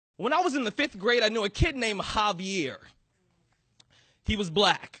When I was in the 5th grade, I knew a kid named Javier. He was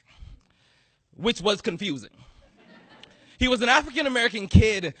black, which was confusing. He was an African-American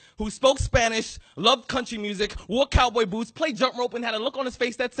kid who spoke Spanish, loved country music, wore cowboy boots, played jump rope, and had a look on his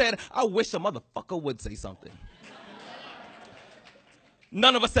face that said, I wish a motherfucker would say something.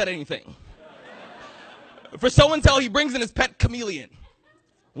 None of us said anything. For show and tell, he brings in his pet Chameleon.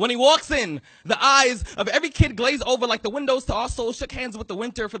 When he walks in, the eyes of every kid glaze over like the windows to our soul. Shook hands with the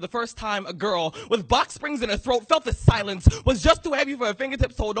winter for the first time. A girl with box springs in her throat felt the silence was just too heavy for her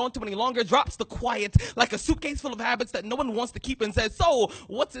fingertips to hold on to any longer. Drops the quiet like a suitcase full of habits that no one wants to keep and says, so,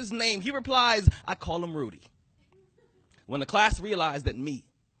 what's his name? He replies, I call him Rudy. When the class realized that me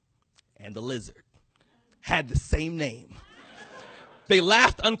and the lizard had the same name, they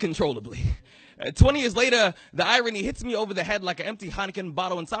laughed uncontrollably. 20 years later, the irony hits me over the head like an empty Heineken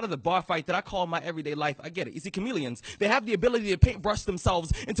bottle inside of the bar fight that I call my everyday life. I get it. You see, chameleons, they have the ability to paintbrush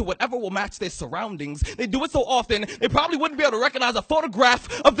themselves into whatever will match their surroundings. They do it so often, they probably wouldn't be able to recognize a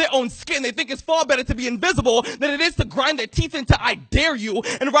photograph of their own skin. They think it's far better to be invisible than it is to grind their teeth into I dare you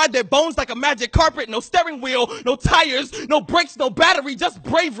and ride their bones like a magic carpet. No steering wheel, no tires, no brakes, no battery, just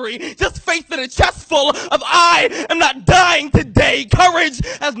bravery, just faith in a chest full of I am not dying today. Courage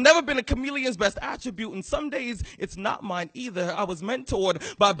has never been a chameleon's best attribute, and some days it's not mine either. I was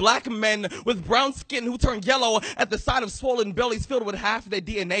mentored by black men with brown skin who turned yellow at the sight of swollen bellies filled with half their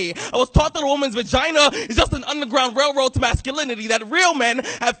DNA. I was taught that a woman's vagina is just an underground railroad to masculinity, that real men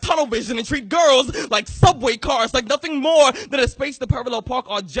have tunnel vision and treat girls like subway cars, like nothing more than a space to parallel park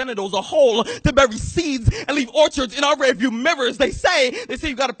our genitals, a hole to bury seeds and leave orchards in our rearview mirrors. They say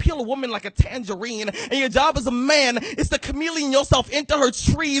you gotta peel a woman like a tangerine, and your job as a man is to chameleon yourself into her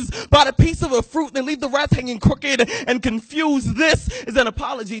trees by the piece of a fruit, then leave the rats hanging crooked and confused. This is an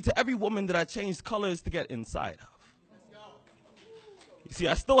apology to every woman that I changed colors to get inside of. You see,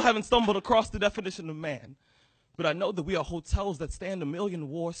 I still haven't stumbled across the definition of man, but I know that we are hotels that stand a million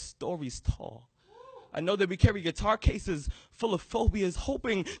war stories tall. I know that we carry guitar cases full of phobias,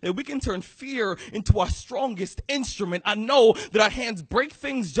 hoping that we can turn fear into our strongest instrument. I know that our hands break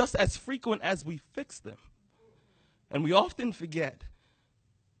things just as frequent as we fix them. And we often forget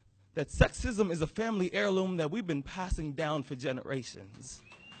that sexism is a family heirloom that we've been passing down for generations.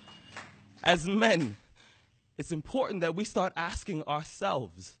 As men, it's important that we start asking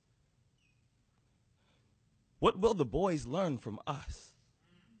ourselves, what will the boys learn from us?